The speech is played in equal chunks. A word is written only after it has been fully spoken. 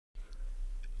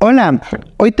Hola,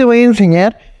 hoy te voy a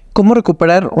enseñar cómo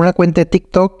recuperar una cuenta de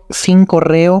TikTok sin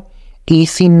correo y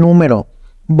sin número.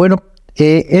 Bueno,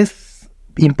 es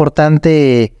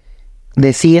importante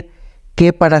decir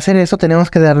que para hacer eso tenemos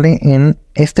que darle en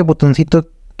este botoncito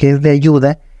que es de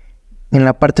ayuda en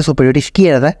la parte superior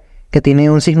izquierda, que tiene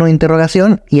un signo de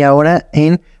interrogación, y ahora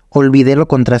en olvidé la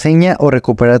contraseña o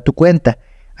recuperar tu cuenta.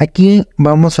 Aquí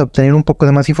vamos a obtener un poco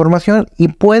de más información y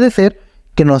puede ser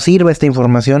que nos sirva esta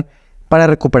información para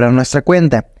recuperar nuestra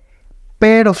cuenta.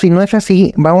 Pero si no es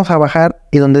así, vamos a bajar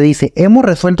y donde dice hemos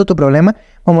resuelto tu problema,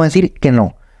 vamos a decir que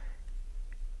no.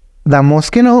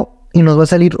 Damos que no y nos va a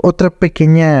salir otra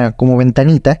pequeña como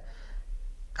ventanita.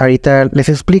 Ahorita les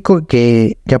explico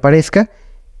que aparezca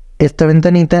esta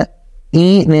ventanita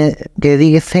y que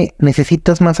dice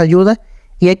necesitas más ayuda.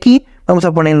 Y aquí vamos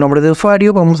a poner el nombre de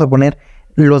usuario, vamos a poner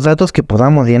los datos que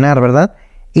podamos llenar, ¿verdad?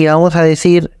 Y vamos a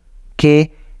decir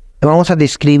que vamos a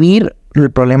describir el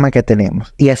problema que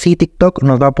tenemos. Y así TikTok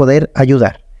nos va a poder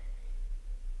ayudar.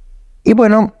 Y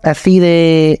bueno,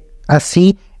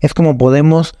 así es como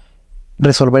podemos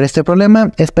resolver este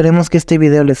problema. Esperemos que este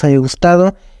video les haya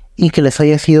gustado y que les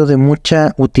haya sido de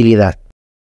mucha utilidad.